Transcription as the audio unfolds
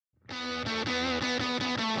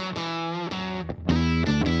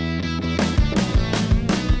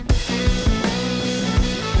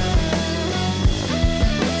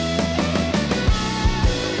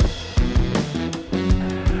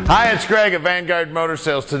Hi, it's Greg at Vanguard Motor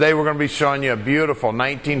Sales. Today we're going to be showing you a beautiful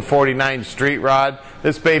 1949 street rod.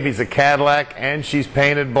 This baby's a Cadillac and she's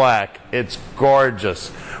painted black. It's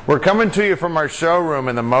gorgeous. We're coming to you from our showroom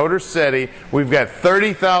in the Motor City. We've got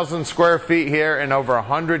 30,000 square feet here and over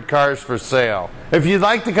 100 cars for sale. If you'd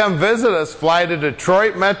like to come visit us, fly to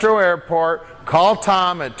Detroit Metro Airport. Call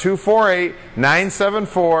Tom at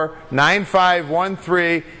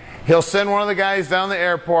 248-974-9513. He'll send one of the guys down the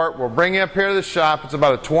airport. We'll bring you up here to the shop. It's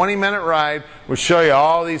about a 20-minute ride. We'll show you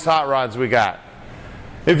all these hot rods we got.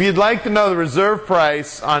 If you'd like to know the reserve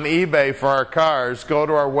price on eBay for our cars, go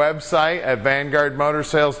to our website at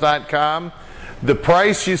vanguardmotorsales.com. The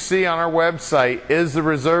price you see on our website is the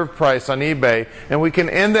reserve price on eBay, and we can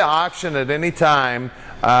end the auction at any time.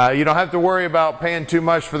 You don't have to worry about paying too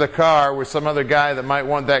much for the car with some other guy that might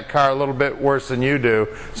want that car a little bit worse than you do.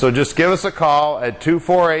 So just give us a call at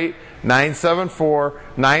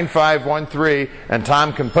 248-974-9513 and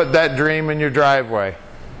Tom can put that dream in your driveway.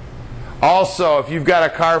 Also, if you've got a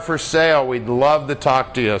car for sale, we'd love to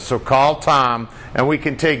talk to you. So call Tom and we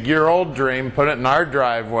can take your old dream, put it in our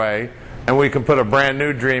driveway, and we can put a brand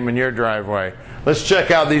new dream in your driveway. Let's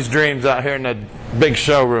check out these dreams out here in the big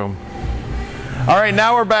showroom. Alright,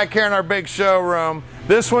 now we're back here in our big showroom.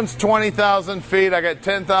 This one's 20,000 feet. I got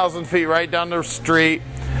 10,000 feet right down the street.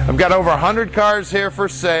 I've got over 100 cars here for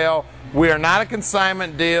sale. We are not a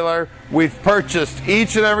consignment dealer. We've purchased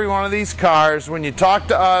each and every one of these cars. When you talk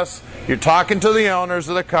to us, you're talking to the owners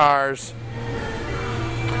of the cars.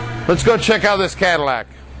 Let's go check out this Cadillac.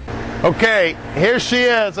 Okay, here she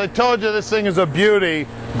is. I told you this thing is a beauty.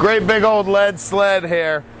 Great big old lead sled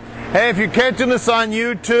here. Hey, if you're catching this on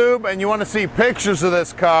YouTube and you want to see pictures of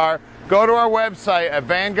this car, go to our website at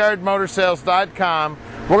vanguardmotorsales.com.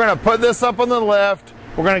 We're going to put this up on the lift.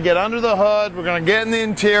 We're going to get under the hood. We're going to get in the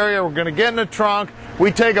interior. We're going to get in the trunk.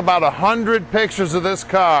 We take about 100 pictures of this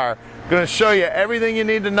car. We're going to show you everything you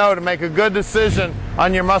need to know to make a good decision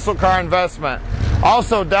on your muscle car investment.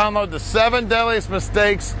 Also, download the 7 deadliest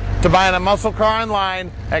mistakes to buying a muscle car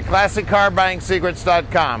online at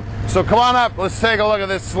ClassicCarBuyingSecrets.com. So come on up, let's take a look at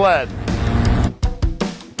this sled.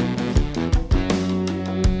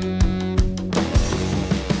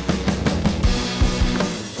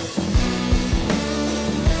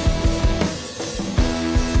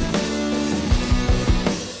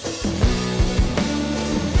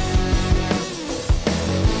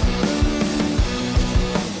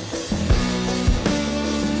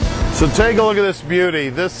 So take a look at this beauty.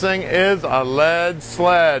 This thing is a lead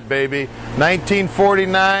sled, baby.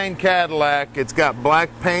 1949 Cadillac. It's got black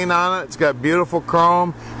paint on it. It's got beautiful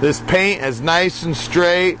chrome. This paint is nice and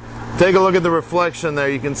straight. Take a look at the reflection there.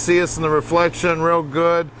 You can see us in the reflection real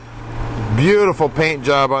good. Beautiful paint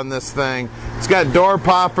job on this thing. It's got door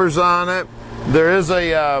poppers on it. There is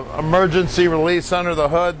a emergency release under the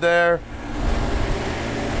hood there.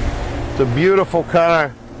 It's a beautiful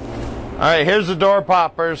car. All right, here's the door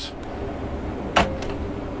poppers.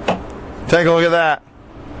 Take a look at that.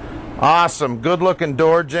 Awesome. Good looking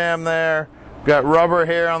door jamb there. Got rubber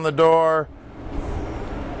here on the door.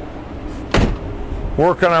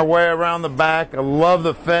 Working our way around the back. I love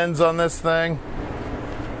the fins on this thing.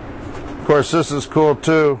 Of course, this is cool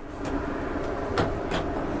too.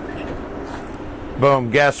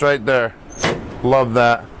 Boom, gas right there. Love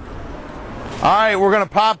that. Alright, we're going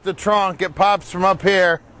to pop the trunk. It pops from up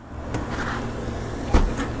here.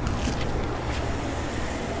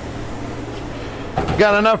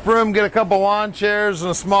 Got enough room, get a couple lawn chairs and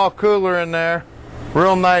a small cooler in there.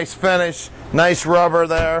 Real nice finish, nice rubber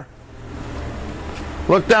there.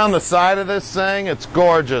 Look down the side of this thing, it's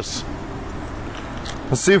gorgeous.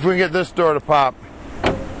 Let's see if we can get this door to pop.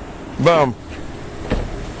 Boom.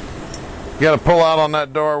 You gotta pull out on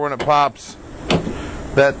that door when it pops.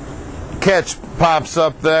 That catch pops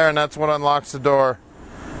up there and that's what unlocks the door.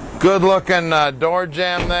 Good looking door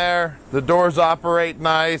jamb there. The doors operate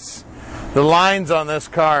nice. The lines on this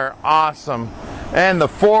car are awesome. And the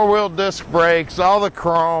 4-wheel disc brakes, all the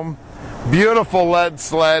chrome. Beautiful lead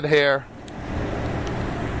sled here.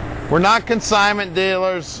 We're not consignment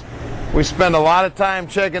dealers. We spend a lot of time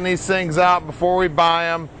checking these things out before we buy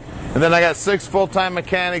them. And then I got 6 full-time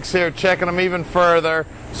mechanics here checking them even further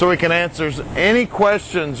so we can answer any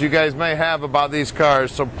questions you guys may have about these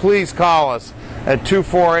cars. So please call us at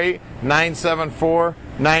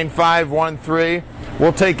 248-974-9513.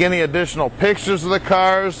 We'll take any additional pictures of the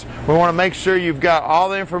cars. We want to make sure you've got all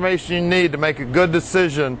the information you need to make a good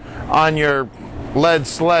decision on your lead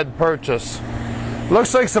sled purchase.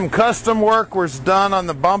 Looks like some custom work was done on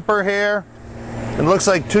the bumper here. It looks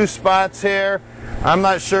like 2 spots here. I'm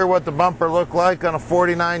not sure what the bumper looked like on a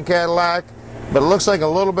 49 Cadillac. but it looks like a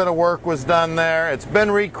little bit of work was done there. It's been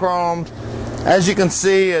re-chromed. As you can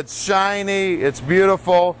see, it's shiny, it's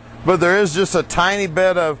beautiful, but there is just a tiny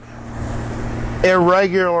bit of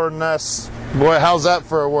irregularness. Boy, how's that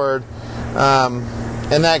for a word?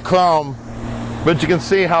 In that chrome. But you can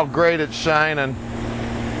see how great it's shining.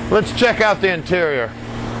 Let's check out the interior.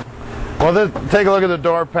 Well, take a look at the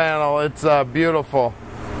door panel. It's beautiful.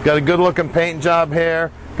 Got a good looking paint job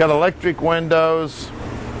here. Got electric windows.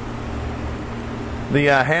 The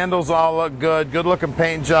handles all look good. Good looking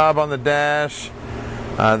paint job on the dash.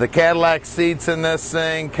 The Cadillac seats in this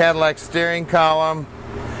thing. Cadillac steering column.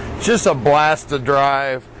 Just a blast to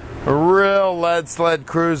drive. A real lead sled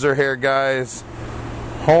cruiser here, guys.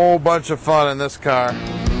 Whole bunch of fun in this car.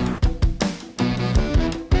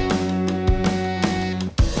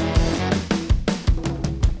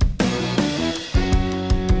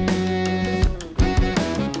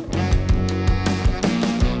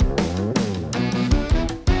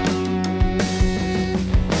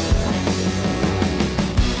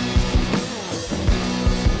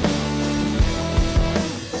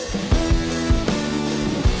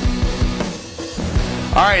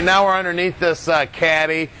 All right, now we're underneath this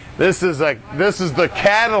Caddy. This is the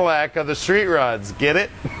Cadillac of the street rods. Get it?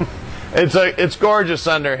 It's gorgeous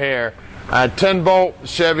under here. 10-bolt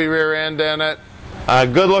Chevy rear end in it.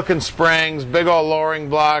 Good looking springs, big old lowering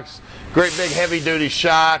blocks, great big heavy duty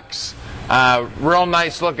shocks. Real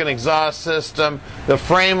nice looking exhaust system. The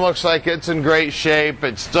frame looks like it's in great shape.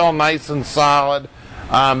 It's still nice and solid.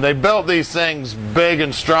 They built these things big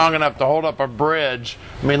and strong enough to hold up a bridge.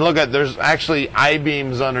 I mean, look at, there's actually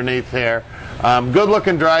I-beams underneath here. Good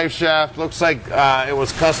looking drive shaft. Looks like it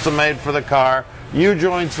was custom made for the car.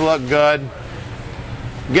 U-joints look good.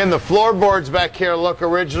 Again, the floorboards back here look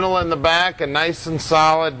original in the back and nice and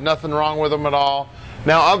solid. Nothing wrong with them at all.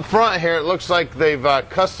 Now up front here, it looks like they've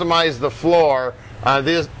customized the floor.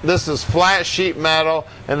 This is flat sheet metal,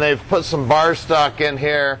 and they've put some bar stock in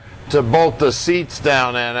here to bolt the seats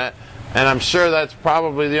down in it. And I'm sure that's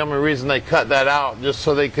probably the only reason they cut that out, just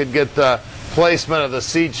so they could get the placement of the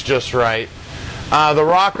seats just right. The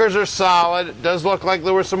rockers are solid. It does look like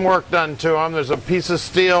there was some work done to them. There's a piece of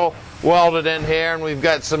steel welded in here, and we've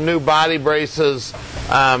got some new body braces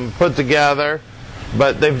put together.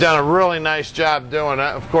 But they've done a really nice job doing it.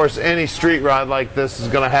 Of course, any street rod like this is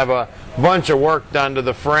going to have a bunch of work done to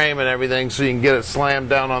the frame and everything, so you can get it slammed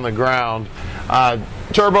down on the ground.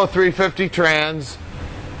 Turbo 350 trans.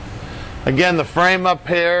 Again, the frame up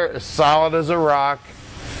here is solid as a rock.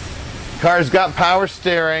 Car's got power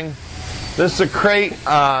steering. This is a crate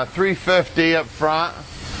 350 up front.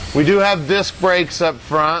 We do have disc brakes up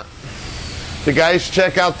front. The guys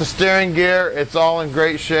check out the steering gear. It's all in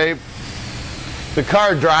great shape. The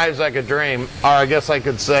car drives like a dream, or I guess I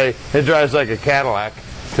could say it drives like a Cadillac,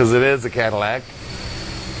 because it is a Cadillac.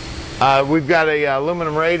 We've got a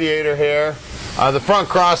aluminum radiator here. The front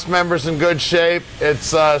cross member's in good shape. It's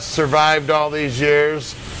survived all these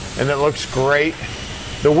years, and it looks great.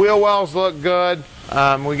 The wheel wells look good.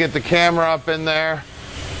 We get the camera up in there.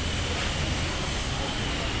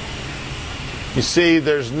 You see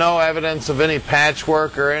there's no evidence of any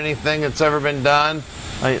patchwork or anything that's ever been done.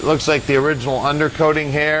 It looks like the original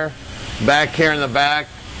undercoating here. Back here in the back,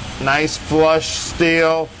 nice flush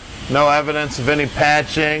steel. No evidence of any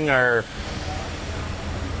patching or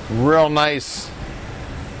real nice.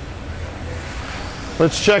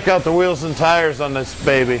 Let's check out the wheels and tires on this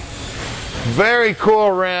baby. Very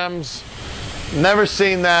cool rims. Never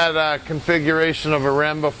seen that configuration of a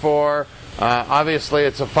rim before. Obviously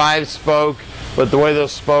it's a 5-spoke, but the way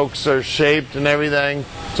those spokes are shaped and everything,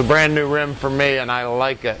 it's a brand new rim for me, and I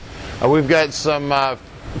like it. We've got some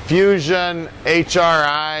Fusion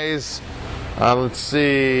HRIs. Let's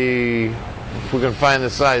see if we can find the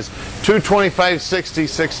size. 225/60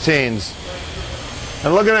 16s.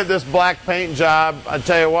 And looking at this black paint job, I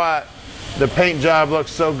tell you what, the paint job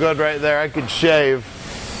looks so good right there, I could shave.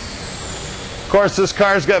 Of course, this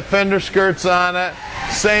car's got Fender Skirts on it.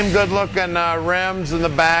 Same good looking rims in the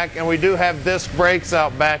back, and we do have disc brakes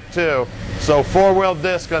out back too. So 4-wheel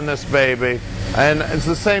disc on this baby. And it's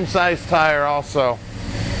the same size tire also.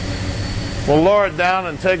 We'll lower it down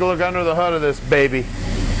and take a look under the hood of this baby.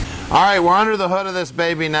 All right, we're under the hood of this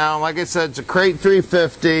baby now. Like I said, it's a crate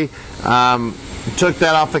 350. Took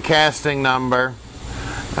that off the casting number.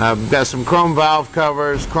 Got some chrome valve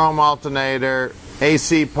covers, chrome alternator,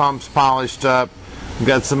 AC pumps polished up. We've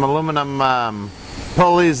got some aluminum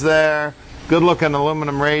pulleys there. Good looking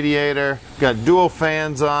aluminum radiator. Got dual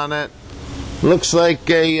fans on it. Looks like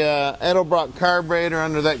a Edelbrock carburetor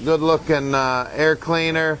under that good looking air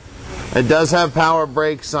cleaner. It does have power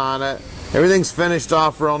brakes on it. Everything's finished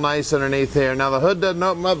off real nice underneath here. Now the hood doesn't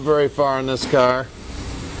open up very far in this car.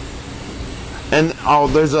 And oh,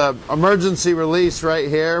 there's a emergency release right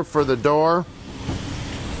here for the door.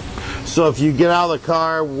 So if you get out of the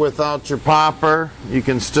car without your popper, you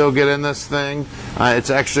can still get in this thing. It's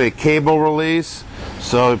actually a cable release.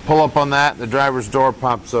 So pull up on that, the driver's door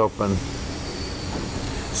pops open.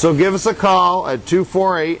 So give us a call at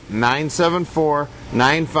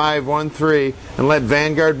 248-974-9513 and let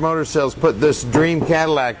Vanguard Motor Sales put this dream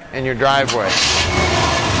Cadillac in your driveway.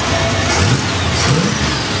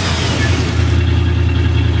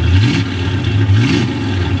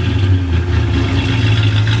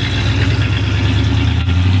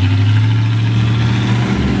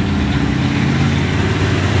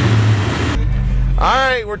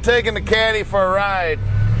 Alright, we're taking the Caddy for a ride.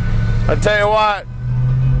 I tell you what,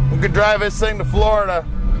 we could drive this thing to Florida.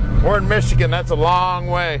 We're in Michigan, that's a long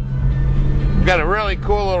way. We've got a really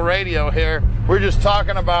cool little radio here. We're just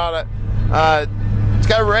talking about it. It's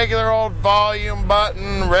got a regular old volume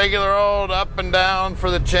button, regular old up and down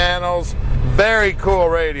for the channels. Very cool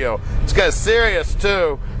radio. It's got Sirius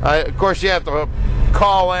too. Of course you have to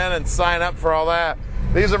call in and sign up for all that.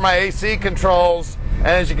 These are my AC controls. And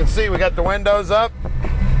as you can see, we got the windows up,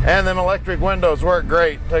 and them electric windows work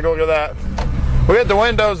great. Take a look at that. We got the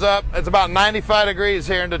windows up. It's about 95 degrees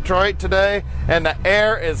here in Detroit today, and the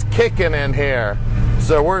air is kicking in here.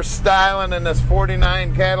 So we're styling in this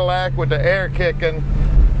 49 Cadillac with the air kicking.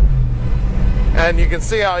 And you can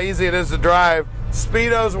see how easy it is to drive.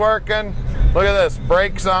 Speedo's working. Look at this.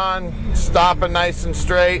 Brakes on, stopping nice and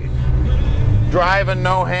straight. Driving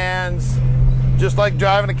no hands. Just like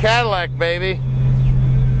driving a Cadillac, baby.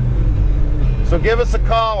 So give us a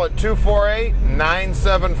call at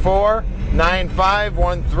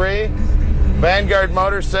 248-974-9513. Vanguard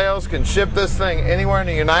Motor Sales can ship this thing anywhere in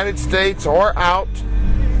the United States or out.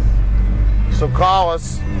 So call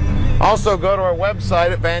us. Also go to our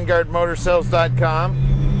website at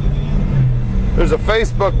vanguardmotorsales.com. There's a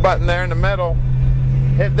Facebook button there in the middle.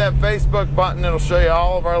 Hit that Facebook button, it'll show you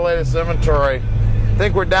all of our latest inventory. I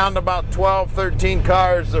think we're down to about 12, 13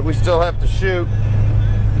 cars that we still have to shoot.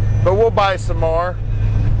 But we'll buy some more.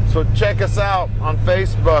 So check us out on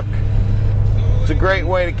Facebook. It's a great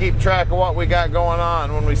way to keep track of what we got going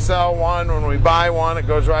on. When we sell one, when we buy one, it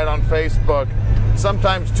goes right on Facebook.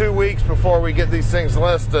 Sometimes 2 weeks before we get these things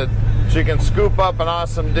listed, so you can scoop up an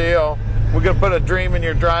awesome deal. We're going to put a dream in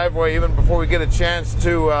your driveway even before we get a chance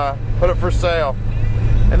to put it for sale.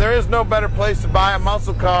 And there is no better place to buy a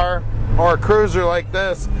muscle car or a cruiser like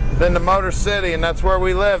this than the Motor City, and that's where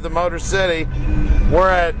we live, the Motor City.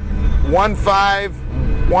 We're at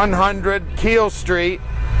 15100 Keel Street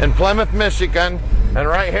in Plymouth, Michigan, and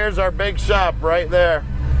right here's our big shop right there.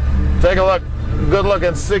 Take a look. Good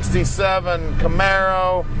looking 67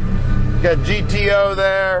 Camaro. Got GTO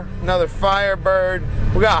there, another Firebird.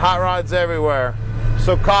 We got hot rods everywhere.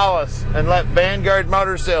 So call us and let Vanguard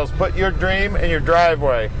Motor Sales put your dream in your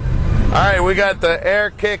driveway. All right, we got the air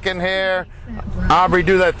kick in here. Aubrey,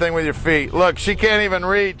 do that thing with your feet. Look, she can't even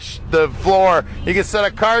reach the floor. You can set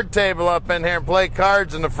a card table up in here and play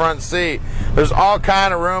cards in the front seat. There's all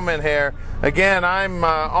kind of room in here. Again, I'm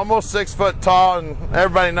almost 6 foot tall, and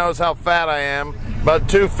everybody knows how fat I am, about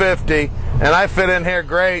 250, and I fit in here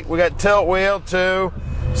great. We got tilt wheel too,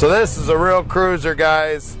 so this is a real cruiser,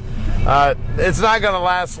 guys. It's not going to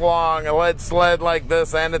last long. A lead sled like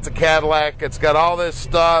this, and it's a Cadillac. It's got all this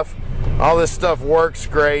stuff. All this stuff works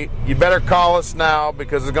great. You better call us now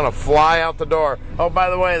because it's going to fly out the door. Oh, by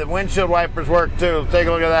the way, the windshield wipers work too. Take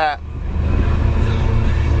a look at that.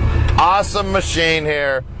 Awesome machine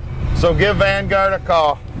here. So give Vanguard a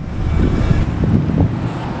call.